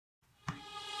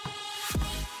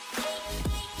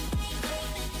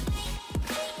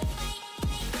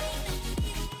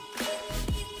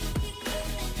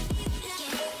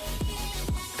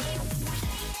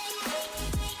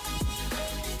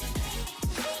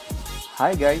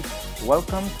Hi guys,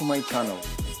 welcome to my channel.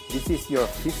 This is your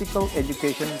physical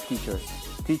education teacher,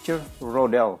 Teacher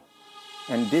Rodel,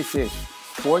 and this is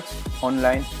Sports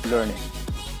Online Learning.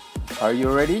 Are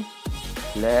you ready?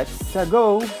 Let's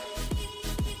go!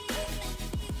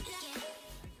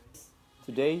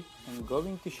 Today, I'm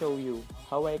going to show you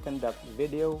how I conduct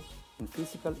video and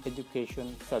physical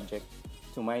education subject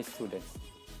to my students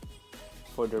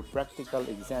for their practical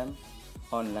exam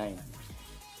online.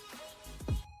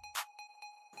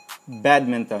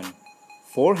 Badminton,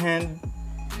 forehand,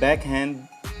 backhand,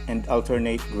 and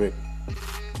alternate grip,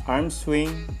 arm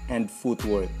swing, and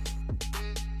footwork.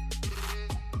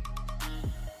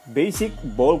 Basic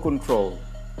ball control,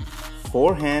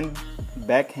 forehand,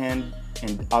 backhand,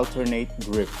 and alternate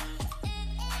grip.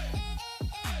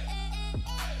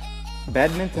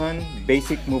 Badminton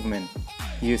basic movement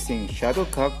using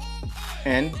shuttlecock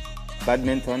and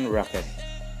badminton racket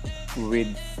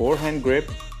with forehand grip,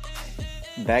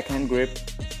 backhand grip,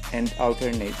 and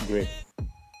alternate grip,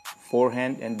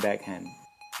 forehand and backhand,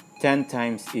 10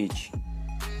 times each.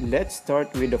 Let's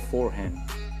start with the forehand.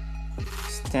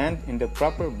 Stand in the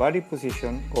proper body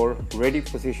position or ready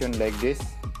position like this.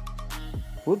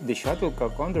 Put the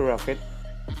shuttlecock on the racket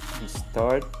and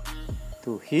start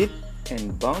to hit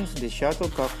and bounce the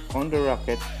shuttlecock on the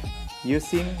racket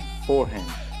using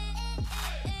forehand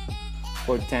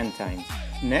for 10 times.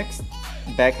 Next,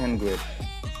 backhand grip.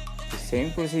 The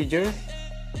same procedure,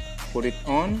 put it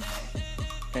on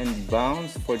and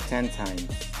bounce for 10 times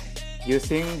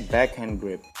using backhand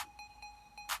grip.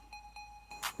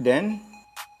 Then,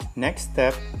 next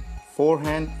step,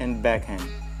 forehand and backhand,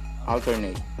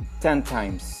 alternate 10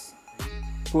 times.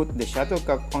 Put the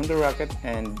shuttlecock on the racket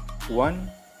and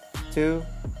 1, 2,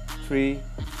 3,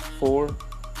 4,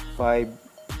 5,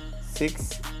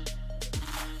 6.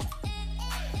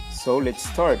 So let's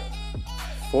start.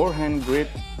 Forehand grip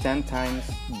 10 times,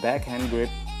 backhand grip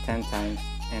 10 times,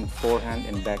 and forehand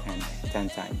and backhand 10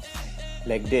 times.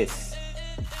 Like this.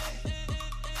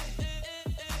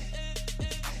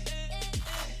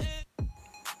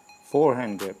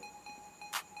 Forehand grip.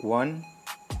 1,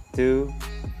 2,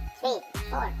 3,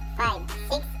 4, 5,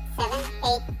 6, 7,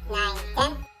 8, 9,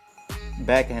 10.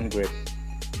 Backhand grip.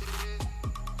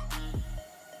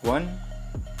 1,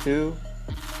 2,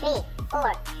 3,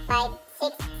 4, 5,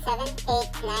 6, 7, 8,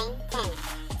 9, 10.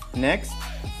 Next,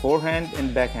 forehand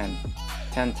and backhand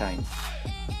 10 times.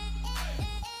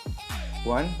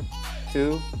 1,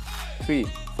 2, 3,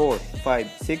 4,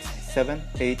 5, 6, 7,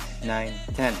 8, 9,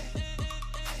 10.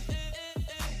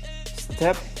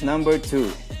 Step number 2.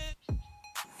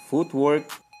 Footwork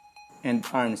and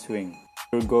arm swing.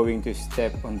 You're going to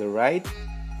step on the right,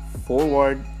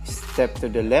 forward, step to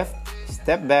the left,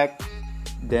 step back,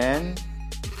 then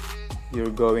you're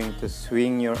going to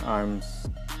swing your arms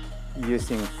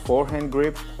using forehand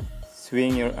grip,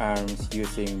 swing your arms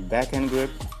using backhand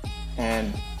grip,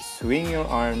 and swing your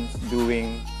arms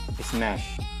doing a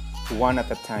smash, one at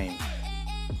a time.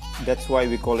 That's why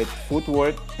we call it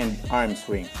footwork and arm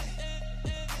swing.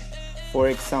 For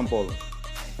example,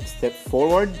 step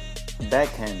forward,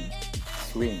 backhand,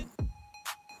 swing.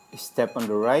 Step on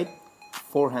the right,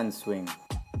 forehand swing.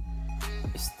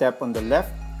 Step on the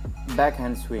left,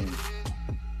 backhand swing.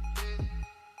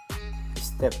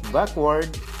 Step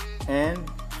backward and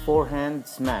forehand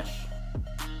smash.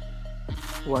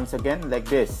 Once again like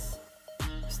this.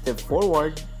 Step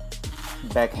forward,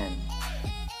 backhand.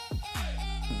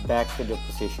 Back to the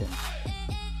position.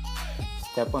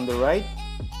 Step on the right,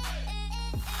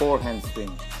 forehand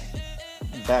swing.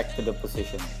 Back to the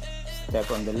position.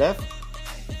 Step on the left,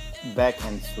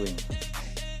 backhand swing.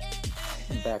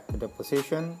 Back to the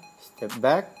position, step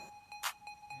back,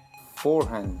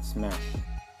 forehand smash.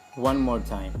 One more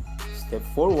time. Step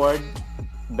forward,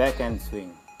 backhand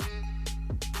swing.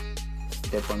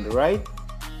 Step on the right,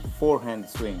 forehand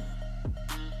swing.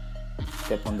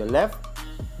 Step on the left,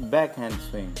 backhand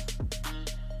swing.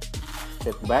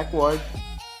 Step backward,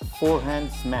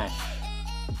 forehand smash.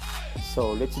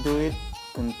 So let's do it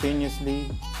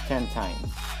continuously 10 times.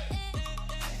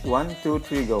 1, 2,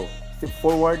 3, go. Step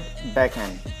forward,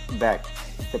 backhand, back.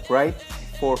 Step right,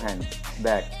 forehand,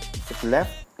 back. Step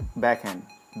left, backhand,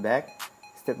 back.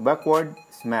 Step backward,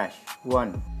 smash.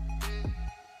 1.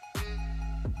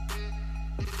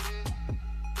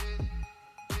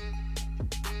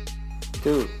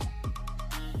 2.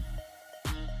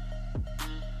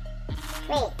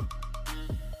 3,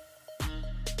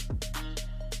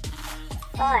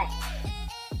 4,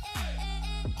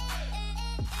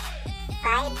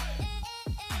 5,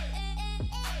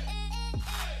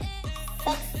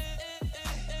 6,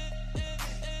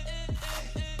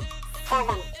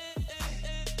 7,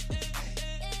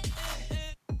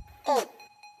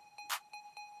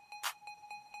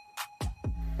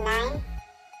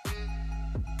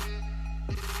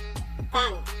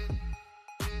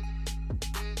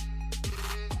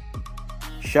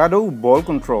 Shadow ball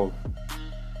control.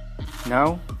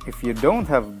 Now, if you don't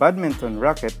have badminton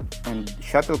racket and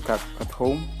shuttlecock at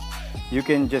home, you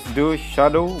can just do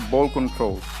shadow ball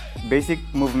control, basic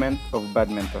movement of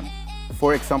badminton.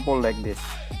 For example, like this.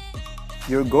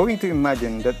 You're going to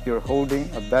imagine that you're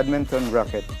holding a badminton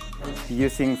racket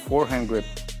using forehand grip,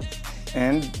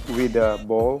 and with a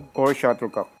ball or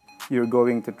shuttlecock, you're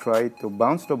going to try to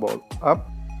bounce the ball up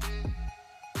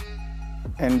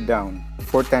and down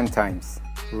for 10 times.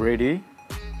 Ready?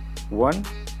 1,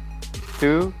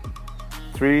 2,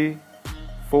 3,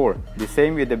 4. The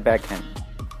same with the backhand.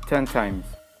 10 times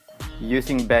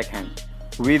using backhand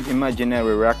with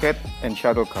imaginary racket and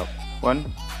shuttlecock.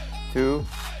 1, 2,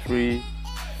 3,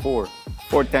 4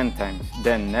 for 10 times.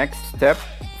 Then next step,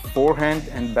 forehand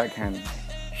and backhand.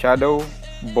 Shadow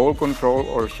ball control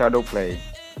or shadow play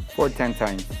for 10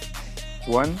 times.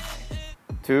 1,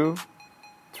 2,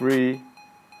 3,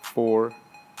 4,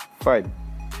 5.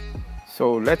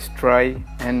 So let's try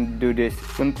and do this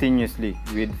continuously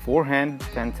with forehand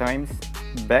 10 times,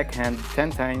 backhand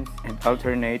 10 times, and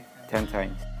alternate 10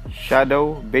 times.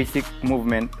 Shadow basic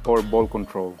movement or ball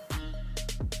control.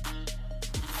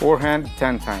 Forehand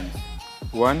 10 times.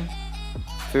 1,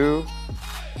 2,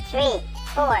 3,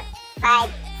 4,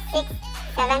 5, 6,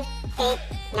 7, 8,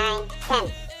 9,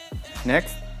 10.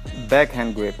 Next,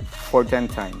 backhand grip for 10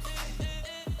 times.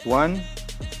 1,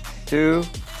 2,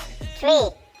 3,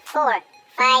 4,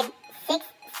 5, 6,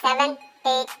 7,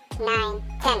 8, 9,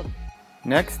 10.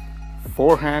 Next,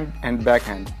 forehand and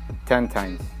backhand 10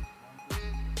 times.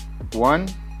 1,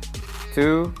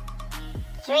 2,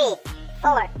 3,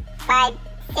 4, 5,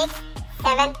 6,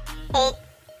 7, 8,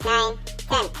 9,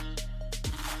 10.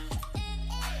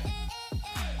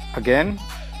 Again,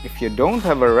 if you don't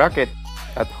have a racket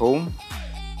at home,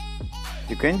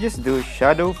 you can just do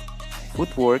shadow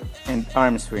footwork and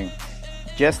arm swing.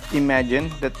 Just imagine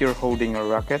that you're holding a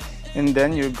racket and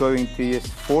then you're going to use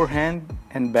forehand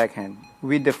and backhand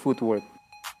with the footwork.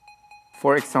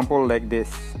 For example, like this.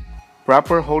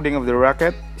 Proper holding of the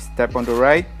racket, step on the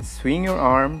right, swing your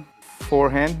arm,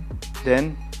 forehand,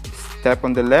 then step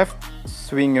on the left,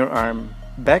 swing your arm,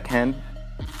 backhand,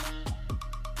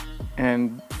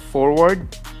 and forward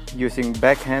using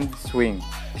backhand swing.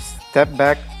 Step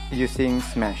back using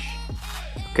smash.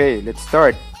 Okay, let's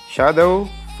start. Shadow,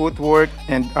 footwork,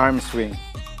 and arm swing.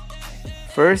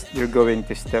 First, you're going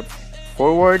to step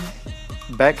forward,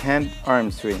 backhand,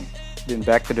 arm swing. Then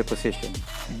back to the position.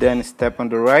 Then step on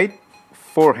the right,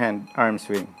 forehand, arm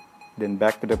swing. Then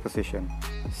back to the position.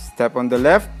 Step on the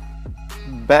left,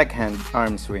 backhand,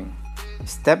 arm swing.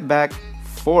 Step back,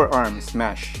 forearm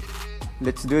smash.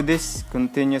 Let's do this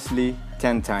continuously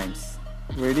 10 times.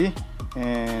 Ready?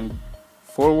 And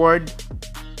forward,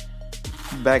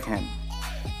 backhand.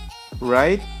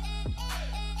 Right,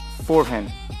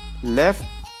 forehand. Left,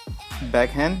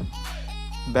 backhand.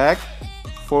 Back,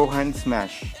 forehand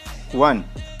smash. 1.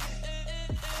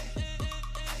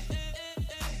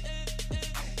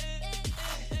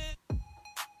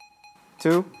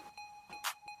 2.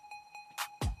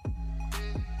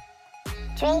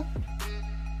 3,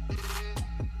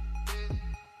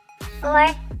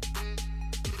 4,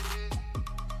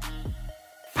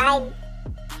 5,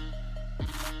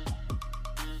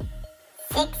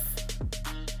 6,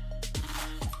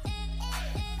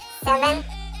 7,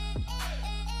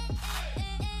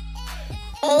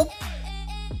 8,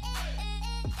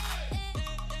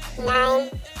 9,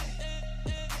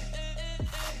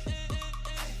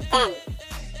 10.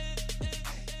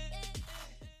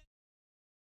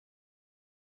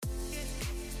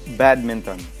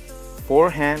 Badminton.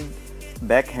 Forehand,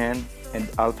 backhand, and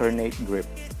alternate grip.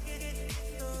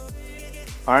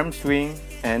 Arm swing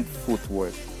and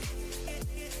footwork.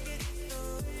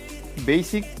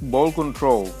 Basic ball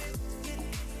control.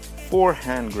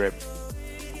 Forehand grip.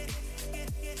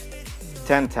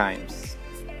 10 times.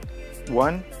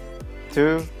 1,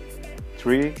 2,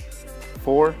 3,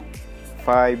 4,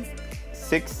 5,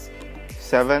 6,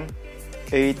 7,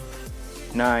 8,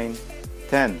 9,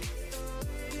 10.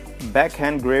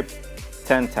 Backhand grip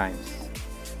 10 times.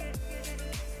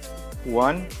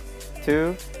 1,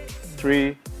 2,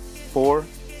 3, 4,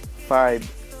 5,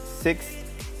 6,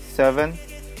 7,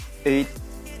 8,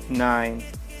 9,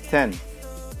 10.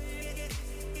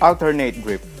 Alternate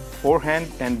grip, forehand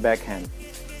and backhand.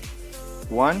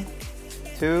 1,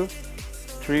 2,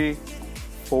 3,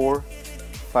 4,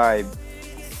 5,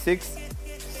 6,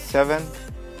 7,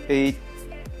 8,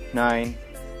 9,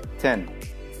 10.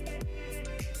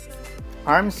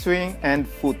 Arm swing and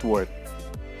footwork.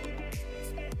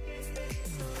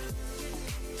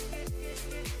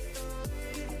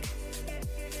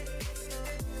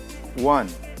 1,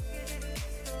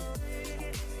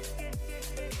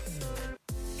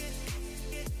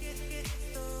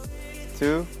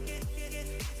 2,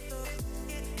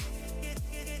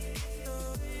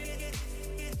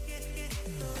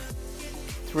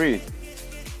 3,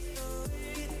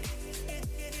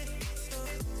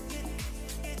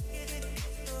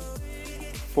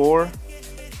 4,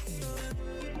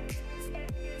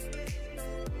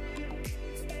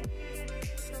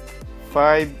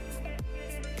 5,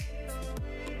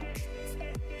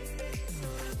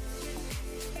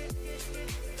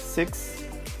 6,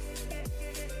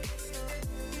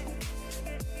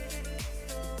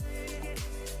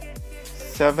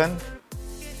 7,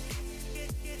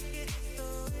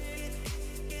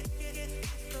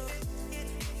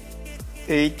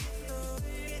 8,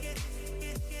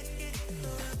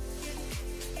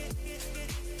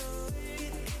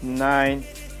 9,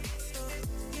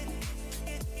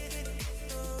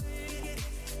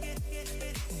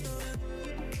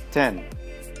 10.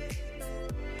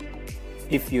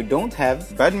 If you don't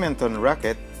have badminton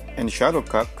racket and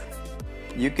shuttlecock,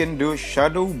 you can do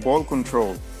shadow ball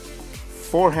control.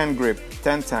 Forehand grip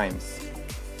 10 times.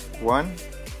 1,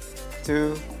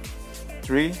 2,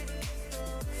 3,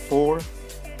 4,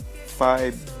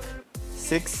 5,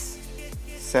 6,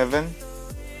 7,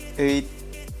 8,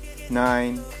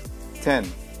 9, 10.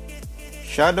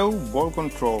 Shadow ball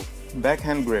control,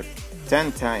 backhand grip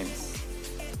 10 times.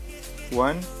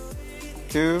 1,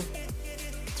 2,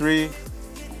 3,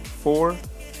 4,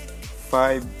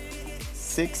 5,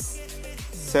 6,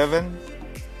 7,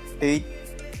 8,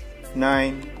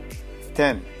 9,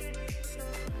 10.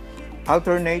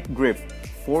 Alternate grip,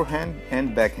 forehand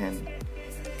and backhand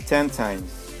 10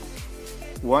 times.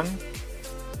 1,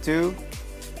 2,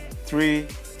 3,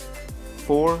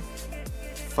 4,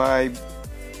 5,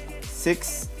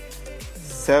 6,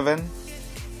 7,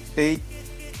 8,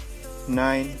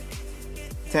 9,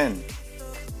 10.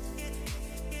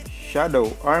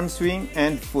 Shadow arm swing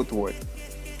and footwork.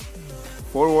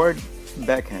 Forward,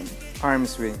 backhand, arm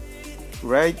swing.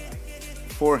 Right,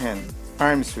 forehand,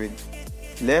 arm swing.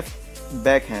 Left,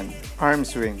 backhand, arm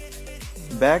swing.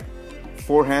 Back,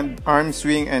 forehand, arm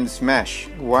swing and smash.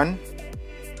 1,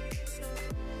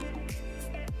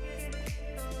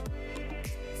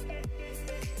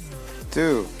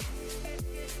 2,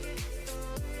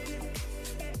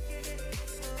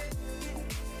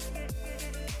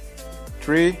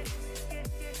 3,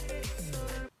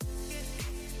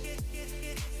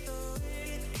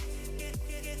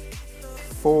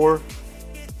 4,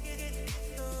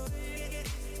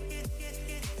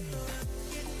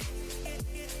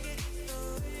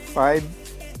 5,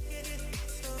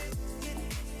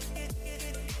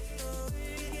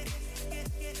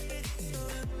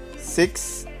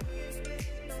 6,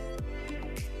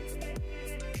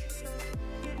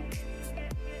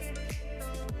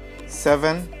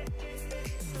 7,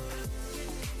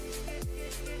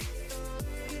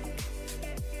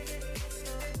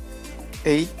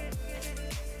 8,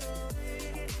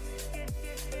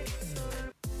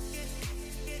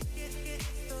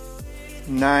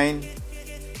 9,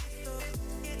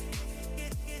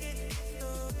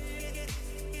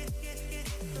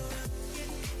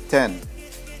 10.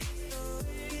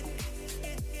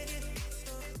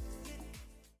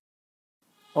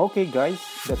 Okay guys,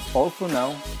 that's all for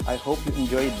now. I hope you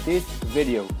enjoyed this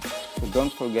video. So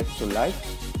don't forget to like,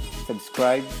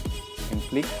 subscribe, and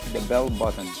click the bell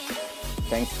button.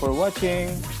 Thanks for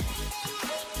watching!